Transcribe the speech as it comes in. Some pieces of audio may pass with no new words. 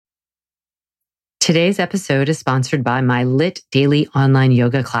Today's episode is sponsored by my LIT Daily Online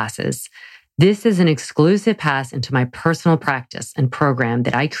Yoga classes. This is an exclusive pass into my personal practice and program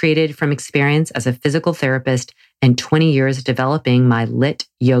that I created from experience as a physical therapist and 20 years developing my LIT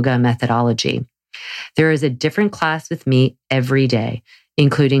yoga methodology. There is a different class with me every day,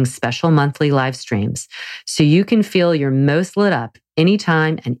 including special monthly live streams, so you can feel your most lit up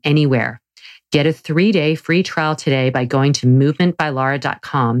anytime and anywhere. Get a 3-day free trial today by going to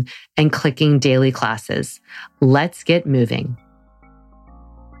movementbylara.com and clicking daily classes. Let's get moving.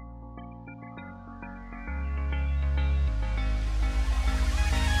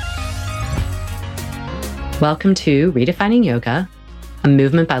 Welcome to Redefining Yoga, a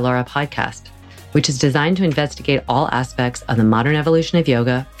Movement by Lara podcast, which is designed to investigate all aspects of the modern evolution of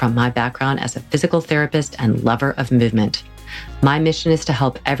yoga from my background as a physical therapist and lover of movement. My mission is to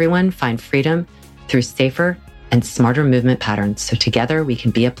help everyone find freedom through safer and smarter movement patterns, so together we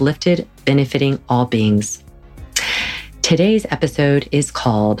can be uplifted, benefiting all beings. Today's episode is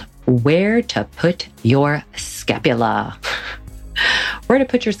called Where to Put Your Scapula. Where to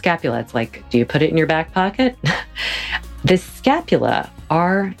put your scapula? It's like, do you put it in your back pocket? The scapula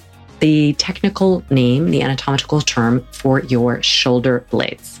are the technical name, the anatomical term for your shoulder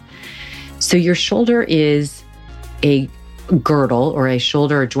blades. So your shoulder is a girdle, or a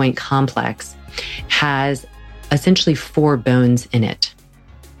shoulder joint complex, has essentially 4 bones in it.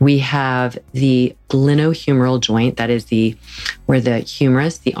 We have the glenohumeral joint, that is where the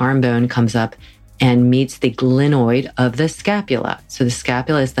humerus, the arm bone, comes up and meets the glenoid of the scapula. So the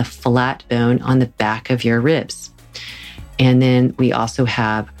scapula is the flat bone on the back of your ribs. And then we also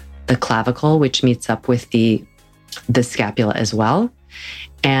have the clavicle, which meets up with the scapula as well.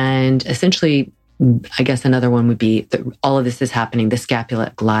 And essentially, I guess another one would be that all of this is happening, the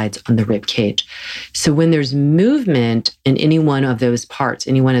scapula glides on the rib cage. So when there's movement in any one of those parts,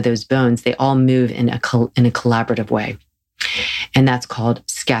 any one of those bones, they all move in a collaborative way. And that's called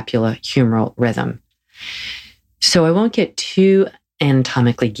scapulohumeral rhythm. So I won't get too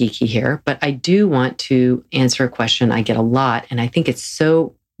anatomically geeky here, but I do want to answer a question I get a lot. And I think it's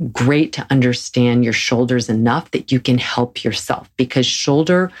so great to understand your shoulders enough that you can help yourself, because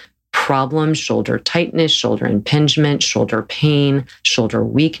shoulder problems, shoulder tightness, shoulder impingement, shoulder pain, shoulder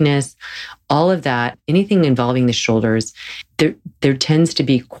weakness, all of that, anything involving the shoulders, there tends to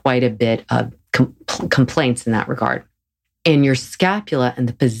be quite a bit of complaints in that regard. And your scapula and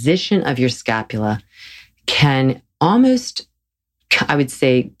the position of your scapula can almost, I would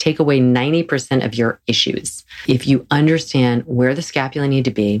say, take away 90% of your issues. If you understand where the scapula need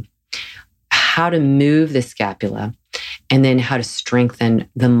to be, how to move the scapula, and then how to strengthen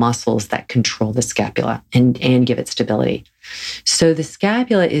the muscles that control the scapula and give it stability. So the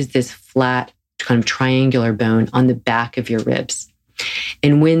scapula is this flat, kind of triangular bone on the back of your ribs.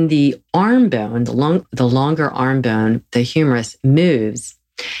 And when the arm bone, the longer arm bone, the humerus, moves,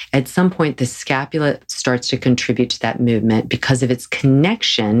 at some point the scapula starts to contribute to that movement because of its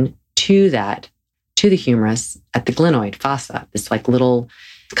connection to the humerus at the glenoid fossa. This like little,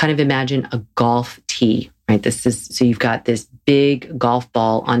 kind of imagine a golf tee, right? So you've got this big golf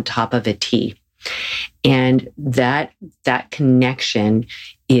ball on top of a tee. And that connection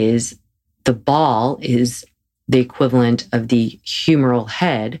is, the ball is the equivalent of the humeral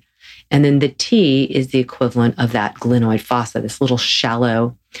head. And then the tee is the equivalent of that glenoid fossa, this little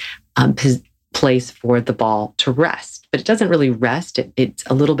shallow place for the ball to rest. But it doesn't really rest. It's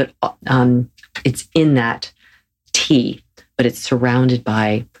a little bit, it's in that tee, but it's surrounded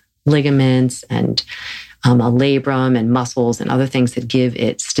by ligaments and a labrum and muscles and other things that give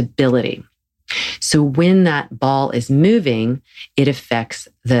it stability. So when that ball is moving, it affects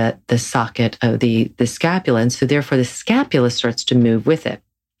the socket of the scapula. And so therefore the scapula starts to move with it,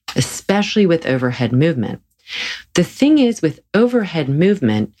 especially with overhead movement. The thing is, with overhead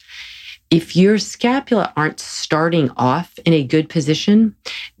movement, if your scapula aren't starting off in a good position,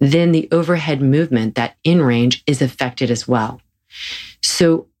 then the overhead movement, that in range, is affected as well.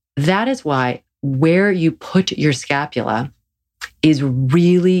 So that is why where you put your scapula is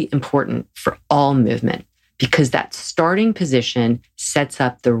really important for all movement, because that starting position sets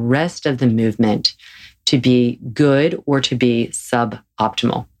up the rest of the movement to be good or to be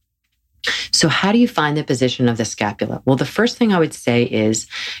suboptimal. So how do you find the position of the scapula? Well, the first thing I would say is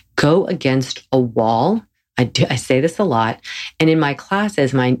go against a wall. I say this a lot. And in my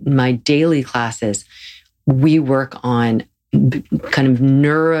classes, my daily classes, we work on kind of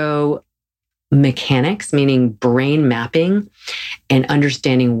neuromechanics, meaning brain mapping and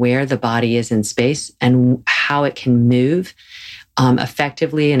understanding where the body is in space and how it can move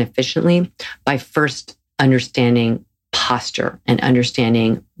effectively and efficiently by first understanding posture and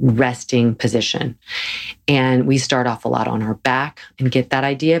understanding resting position. And we start off a lot on our back and get that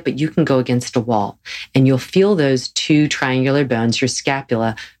idea, but you can go against a wall and you'll feel those two triangular bones, your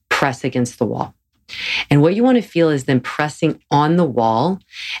scapula, press against the wall. And what you want to feel is them pressing on the wall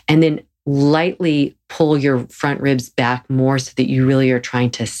and then lightly pull your front ribs back more so that you really are trying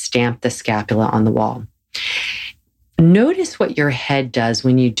to stamp the scapula on the wall. Notice what your head does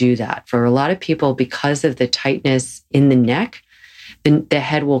when you do that. For a lot of people, because of the tightness in the neck, the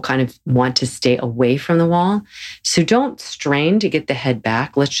head will kind of want to stay away from the wall. So don't strain to get the head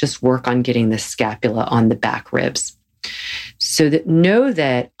back. Let's just work on getting the scapula on the back ribs. So that know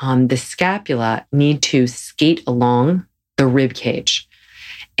that the scapula need to skate along the rib cage.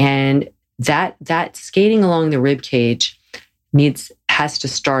 And that skating along the rib cage has to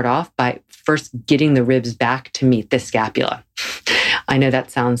start off by first getting the ribs back to meet the scapula. I know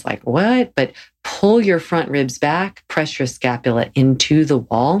that sounds like what, but pull your front ribs back, press your scapula into the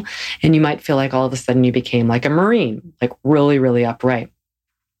wall, and you might feel like all of a sudden you became like a Marine, like really, really upright.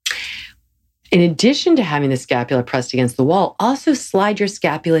 In addition to having the scapula pressed against the wall, also slide your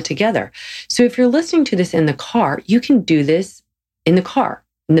scapula together. So if you're listening to this in the car, you can do this in the car,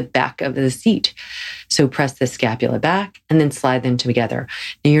 in the back of the seat. So press the scapula back and then slide them together.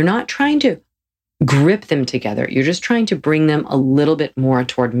 Now you're not trying to grip them together. You're just trying to bring them a little bit more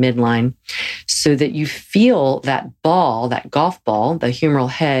toward midline so that you feel that ball, that golf ball, the humeral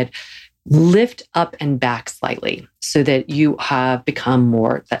head, lift up and back slightly so that you have become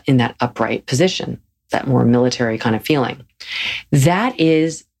more in that upright position, that more military kind of feeling. That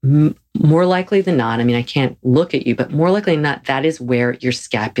is more likely than not, I mean, I can't look at you, but more likely than not, that is where your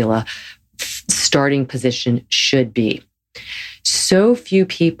scapula starting position should be. So few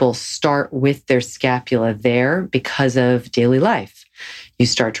people start with their scapula there because of daily life. You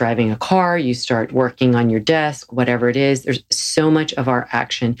start driving a car, you start working on your desk, whatever it is. There's so much of our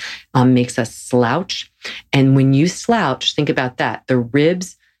action makes us slouch. And when you slouch, think about that. The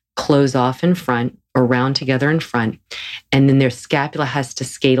ribs close off in front or round together in front, and then their scapula has to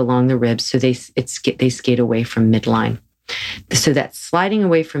skate along the ribs so they skate away from midline. So that's sliding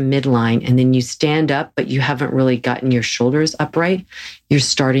away from midline, and then you stand up, but you haven't really gotten your shoulders upright. You're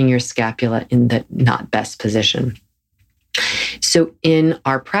starting your scapula in the not best position. So in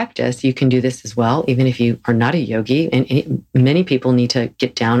our practice, you can do this as well, even if you are not a yogi, and many people need to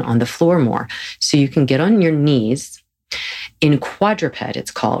get down on the floor more. So you can get on your knees in quadruped,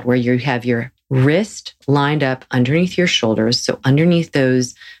 it's called, where you have your wrist lined up underneath your shoulders. So underneath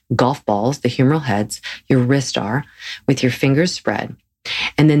those golf balls, the humeral heads, your wrists are, with your fingers spread.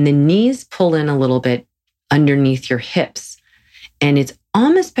 And then the knees pull in a little bit underneath your hips. And it's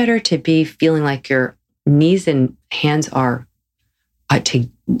almost better to be feeling like your knees and hands are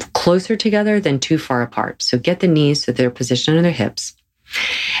closer together than too far apart. So get the knees so they're positioned under their hips.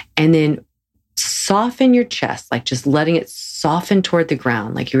 And then soften your chest, like just letting it soften toward the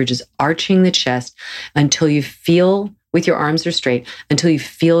ground, like you were just arching the chest until you feel, with your arms are straight, until you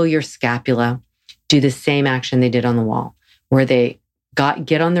feel your scapula do the same action they did on the wall, where they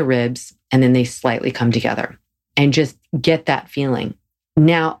get on the ribs and then they slightly come together, and just get that feeling.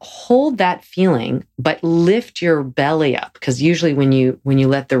 Now hold that feeling, but lift your belly up, because usually when you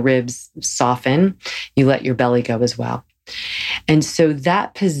let the ribs soften, you let your belly go as well. And so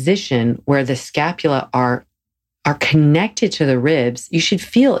that position where the scapula are connected to the ribs, you should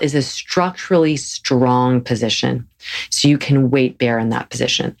feel is a structurally strong position. So you can weight bear in that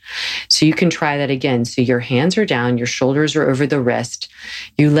position. So you can try that again. So your hands are down, your shoulders are over the wrist.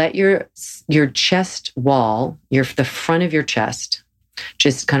 You let your chest wall, the front of your chest,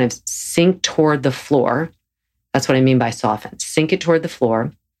 just kind of sink toward the floor. That's what I mean by soften. Sink it toward the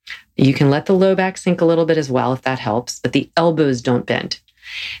floor. You can let the low back sink a little bit as well if that helps, but the elbows don't bend.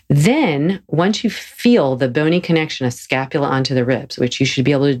 Then, once you feel the bony connection of scapula onto the ribs, which you should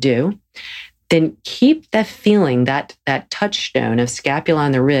be able to do, then keep that feeling, that touchstone of scapula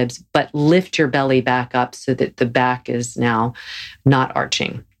on the ribs, but lift your belly back up so that the back is now not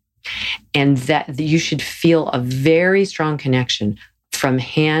arching. And that you should feel a very strong connection from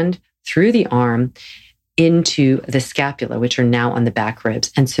hand through the arm into the scapula, which are now on the back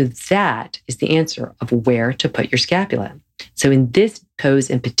ribs. And so that is the answer of where to put your scapula. So in this pose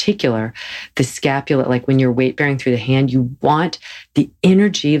in particular, the scapula, like when you're weight bearing through the hand, you want the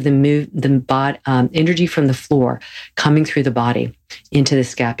energy of energy from the floor coming through the body into the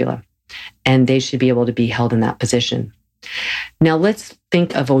scapula. And they should be able to be held in that position. Now let's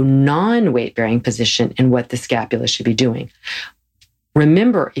think of a non-weight bearing position and what the scapula should be doing.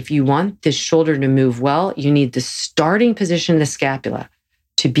 Remember, if you want the shoulder to move well, you need the starting position of the scapula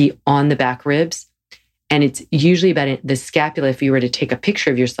to be on the back ribs And it's usually about the scapula. If you were to take a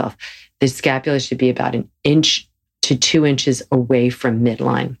picture of yourself, the scapula should be about 1 inch to 2 inches away from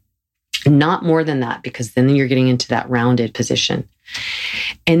midline. Not more than that, because then you're getting into that rounded position.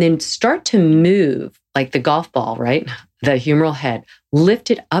 And then start to move like the golf ball, right? The humeral head,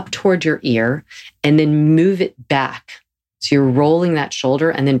 lift it up toward your ear and then move it back. So you're rolling that shoulder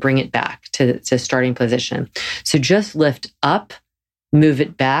and then bring it back to starting position. So just lift up, move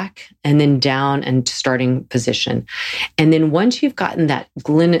it back, and then down and starting position. And then once you've gotten the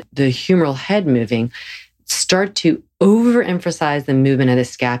humeral head moving, start to overemphasize the movement of the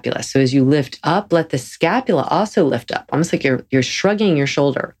scapula. So as you lift up, let the scapula also lift up, almost like you're shrugging your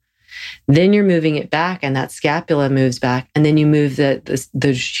shoulder. Then you're moving it back and that scapula moves back. And then you move the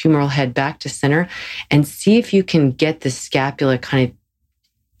humeral head back to center and see if you can get the scapula kind of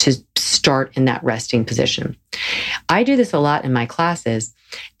to start in that resting position. I do this a lot in my classes,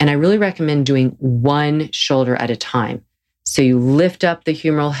 and I really recommend doing one shoulder at a time. So you lift up the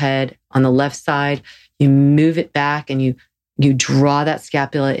humeral head on the left side, you move it back and you draw that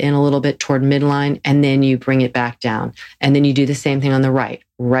scapula in a little bit toward midline, and then you bring it back down. And then you do the same thing on the right.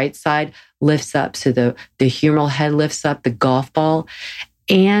 Right side lifts up, so the humeral head lifts up, the golf ball,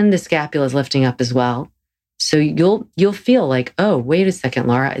 and the scapula is lifting up as well. So you'll feel like, oh, wait a second,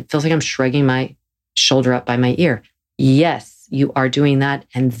 Laura, it feels like I'm shrugging my shoulder up by my ear. Yes, you are doing that,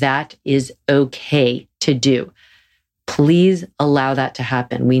 and that is okay to do. Please allow that to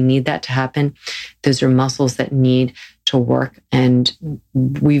happen. We need that to happen. Those are muscles that need to work. And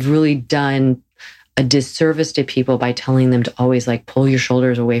we've really done a disservice to people by telling them to always pull your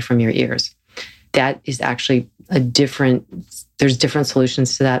shoulders away from your ears. That is actually there's different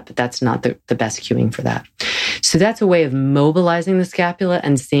solutions to that, but that's not the best cueing for that. So that's a way of mobilizing the scapula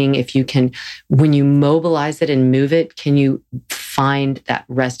and seeing if you can, when you mobilize it and move it, can you find that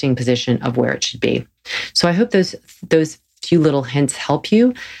resting position of where it should be? So I hope those few little hints help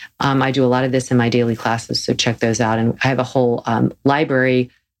you. I do a lot of this in my daily classes, so check those out. And I have a whole library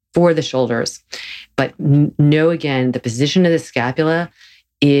for the shoulders. But know again, the position of the scapula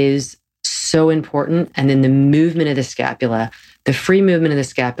is so important. And then the movement of the scapula, the free movement of the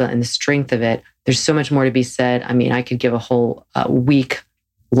scapula and the strength of it, there's so much more to be said. I mean, I could give a whole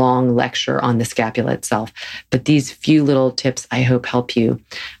week-long lecture on the scapula itself. But these few little tips, I hope, help you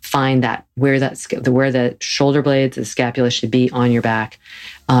find that where the shoulder blades, the scapula should be on your back,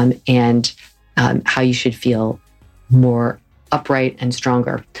 and how you should feel more upright and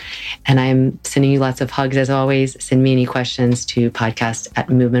stronger. And I'm sending you lots of hugs as always. Send me any questions to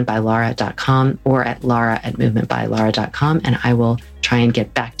podcast@movementbylaura.com or at laura@movementbylaura.com, and I will try and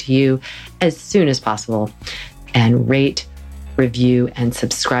get back to you as soon as possible. And rate, review, and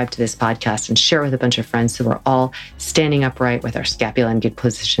subscribe to this podcast and share it with a bunch of friends so we're all standing upright with our scapula in good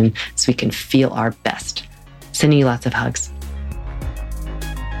position so we can feel our best. Sending you lots of hugs.